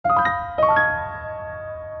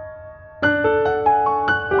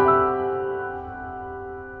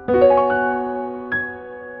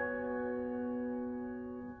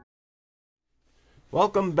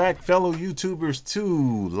Welcome back, fellow YouTubers,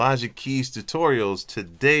 to Logic Keys Tutorials.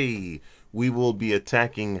 Today we will be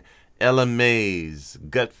attacking Ella Mai's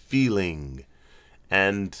Gut Feeling.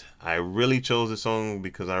 And I really chose this song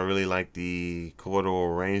because I really like the chordal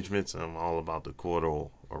arrangements. I'm all about the chordal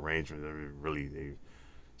arrangements. They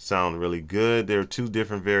sound really good. There are two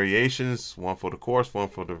different variations, one for the chorus, one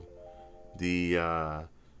for the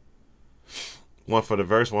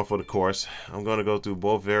verse, one for the chorus. I'm going to go through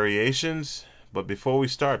both variations. But before we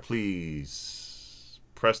start, please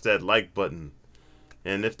press that like button.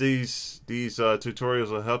 And if these tutorials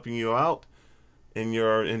are helping you out in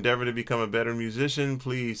your endeavor to become a better musician,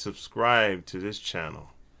 please subscribe to this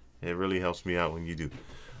channel. It really helps me out when you do.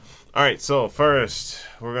 Alright, so first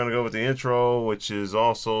we're going to go with the intro, which is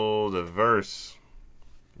also the verse.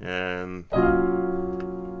 And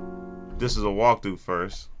this is a walkthrough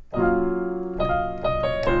first.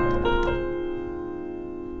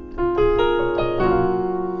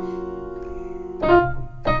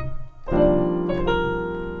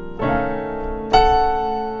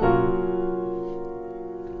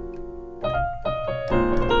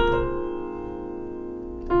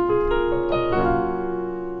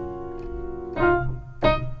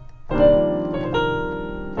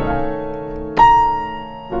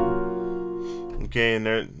 Okay,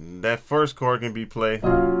 and that first chord can be played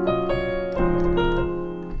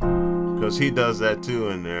because he does that too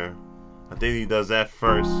in there. I think he does that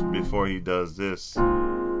first before he does this.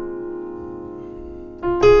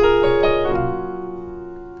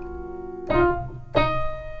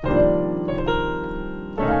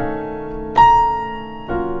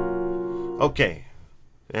 Okay,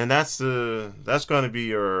 and that's going to be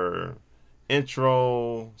your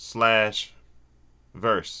intro slash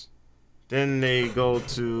verse. Then they go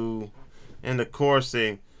to, in the chorus,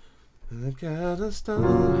 they look at a star,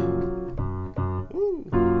 ooh,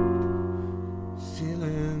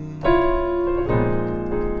 feeling.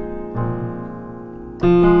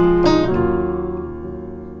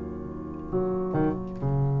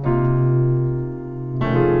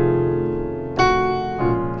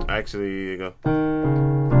 Actually, you go.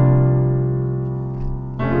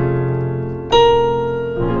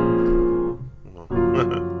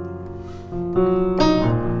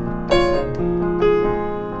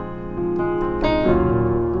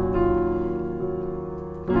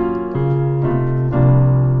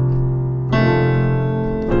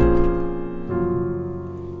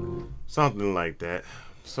 Something like that.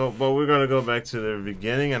 So, but we're gonna go back to the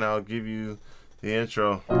beginning, and I'll give you the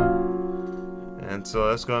intro. And so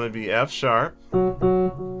that's gonna be F sharp,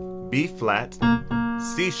 B flat,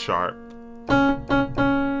 C sharp,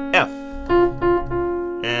 F.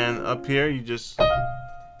 And up here, I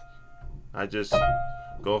just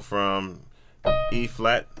go from E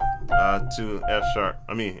flat to F sharp.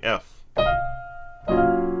 I mean F.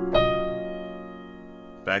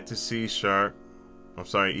 Back to C sharp. I'm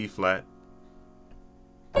sorry, E flat,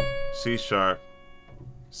 C sharp,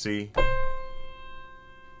 C.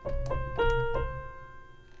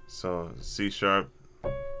 So C sharp,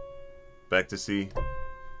 back to C,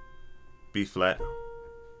 B flat,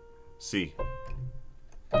 C.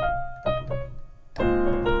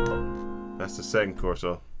 That's the second chord.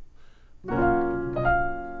 So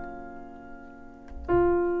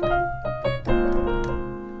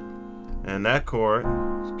and that chord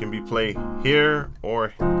can be played here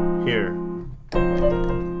or here, as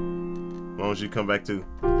long as you come back to.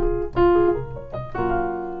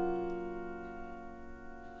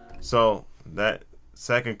 So that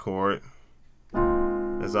second chord,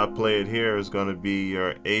 as I play it here, is going to be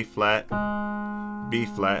your A flat, B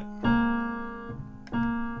flat,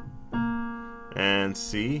 and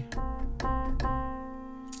C,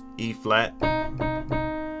 E flat,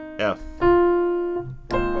 F.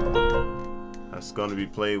 That's going to be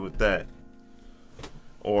played with that.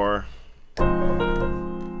 Or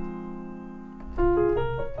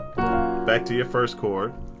back to your first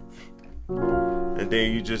chord, and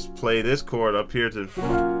then you just play this chord up here to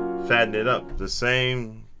fatten it up. The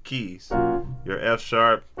same keys, your F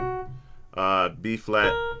sharp, B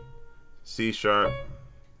flat, C sharp,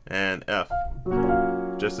 and F,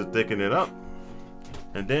 just to thicken it up.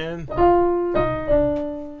 And then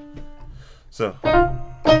so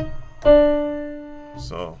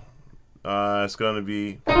it's going to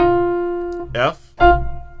be F,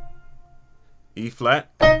 E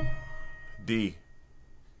flat, D.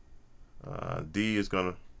 D is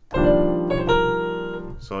going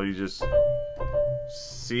to, so you just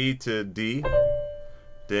C to D,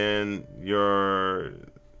 then your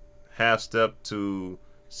half step to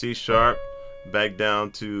C sharp, back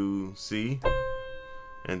down to C,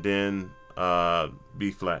 and then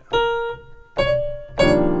B flat.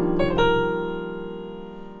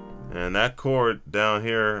 And that chord down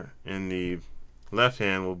here in the left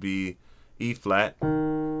hand will be E flat,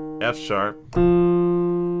 F sharp,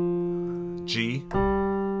 G,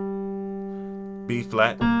 B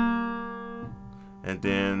flat, and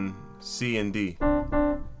then C and D.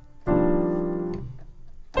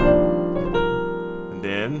 And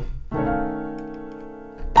then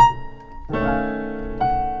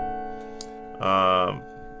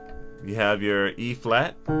you have your E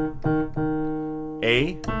flat,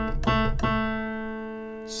 A,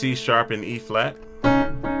 C sharp and E flat,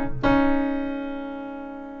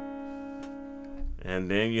 and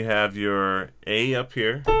then you have your A up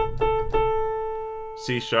here,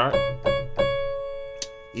 C sharp,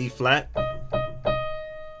 E flat,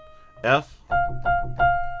 F,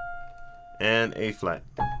 and A flat.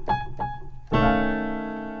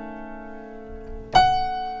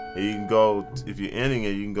 And you can go, if you're ending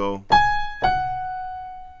it, you can go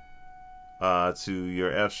to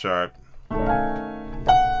your F sharp,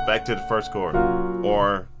 back to the first chord,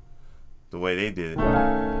 or the way they did it,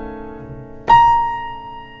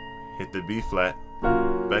 hit the B flat,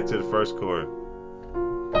 back to the first chord.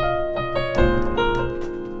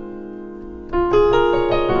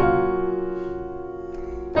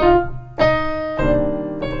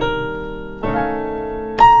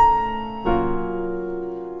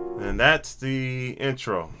 And that's the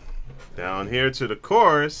intro. Down here to the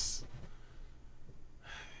chorus,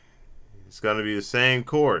 it's going to be the same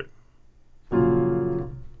chord,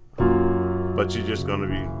 but you're just going to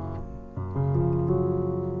be,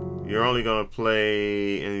 you're only going to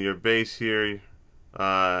play in your bass here,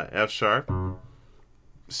 F sharp,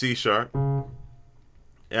 C sharp,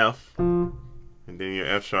 F, and then your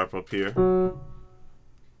F sharp up here,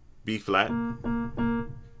 B flat,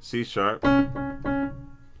 C sharp,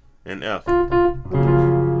 and F.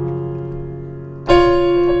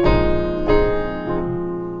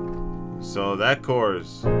 So that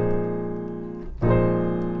chorus, and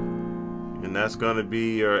that's going to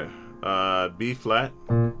be your B flat,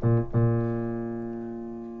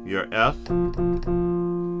 your F,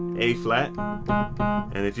 A flat,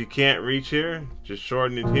 and if you can't reach here, just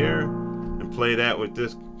shorten it here and play that with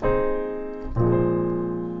this,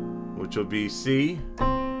 which will be C,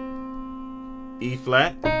 E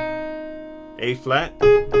flat, A flat,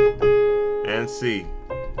 and C.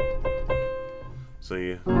 So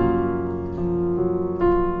you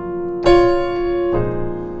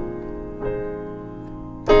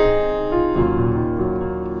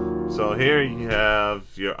So here you have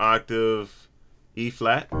your octave E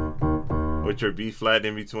flat with your B flat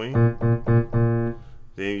in between.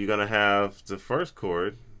 Then you're gonna have the first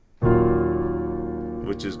chord,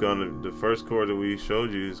 which is the first chord that we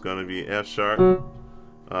showed you is gonna be F sharp,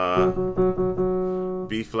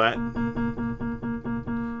 B flat,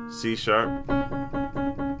 C sharp,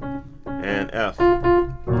 and F.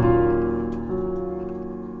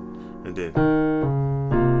 And then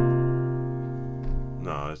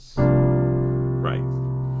no, it's right.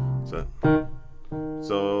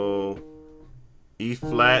 So E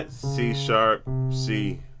flat, C sharp,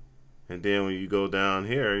 C, and then when you go down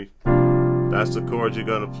here, that's the chord you're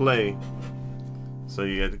gonna play. So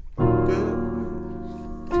you got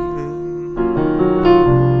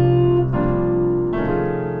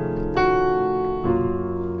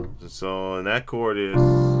so, and that chord is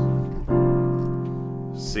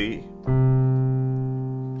C,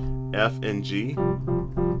 F and G,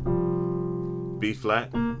 B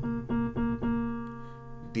flat,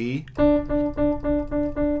 D,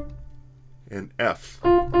 and F.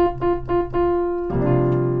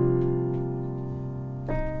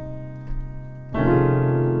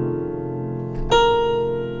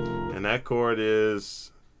 And that chord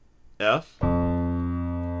is F,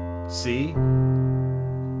 C,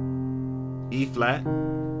 E flat,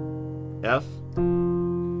 F,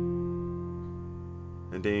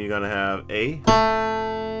 and then you're gonna have A,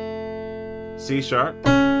 C sharp,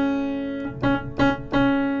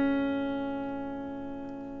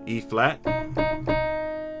 E flat,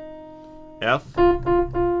 F,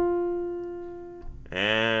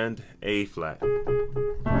 and A flat.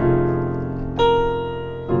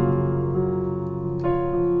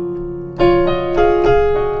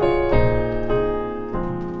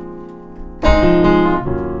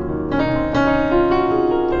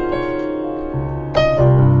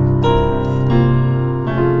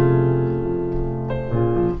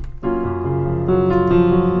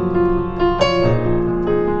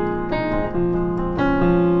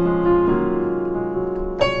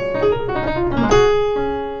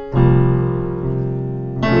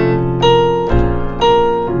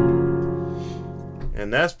 And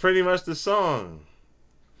that's pretty much the song.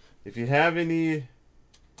 If you have any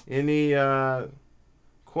Any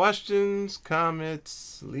questions,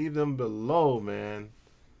 comments, leave them below, man.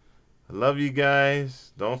 I love you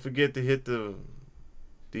guys. Don't forget to hit the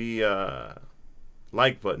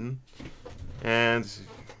like button, and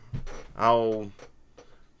I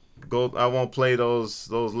won't play those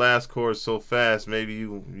last chords so fast. Maybe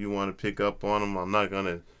you want to pick up on them. I'm not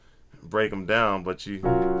gonna break them down, but you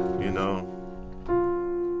know.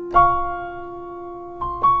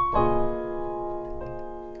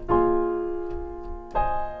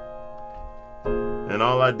 And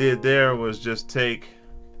all I did there was just take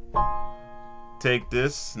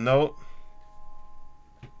this note,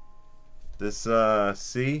 this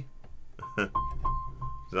C that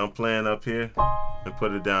I'm playing up here, and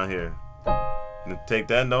put it down here. And take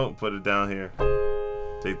that note and put it down here.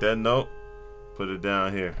 Take that note, put it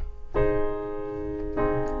down here.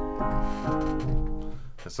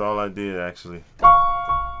 That's all I did, actually.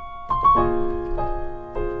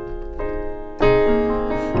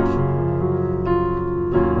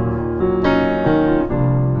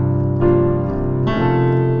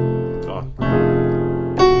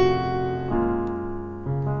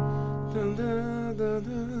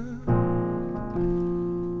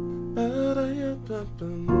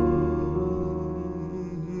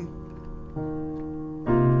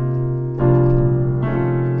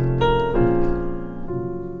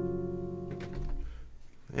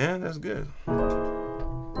 Yeah, that's good.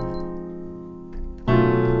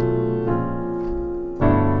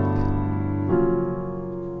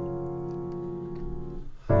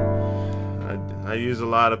 I use a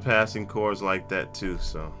lot of passing chords like that too,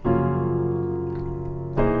 so.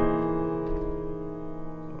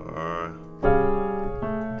 Or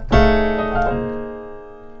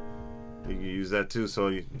you can use that too,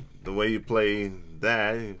 so the way you play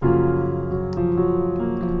that.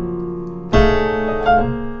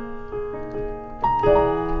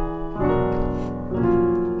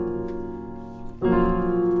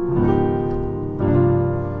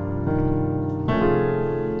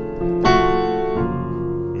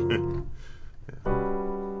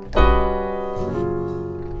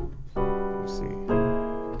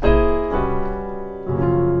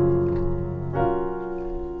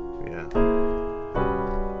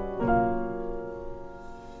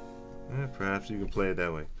 Perhaps you can play it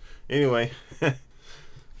that way. Anyway,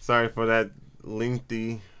 sorry for that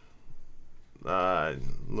lengthy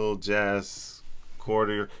little jazz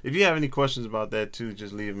chord. If you have any questions about that too,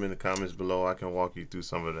 just leave them in the comments below. I can walk you through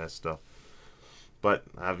some of that stuff. But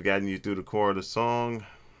I've gotten you through the core of the song.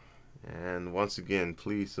 And once again,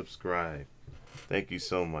 please subscribe. Thank you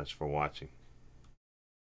so much for watching.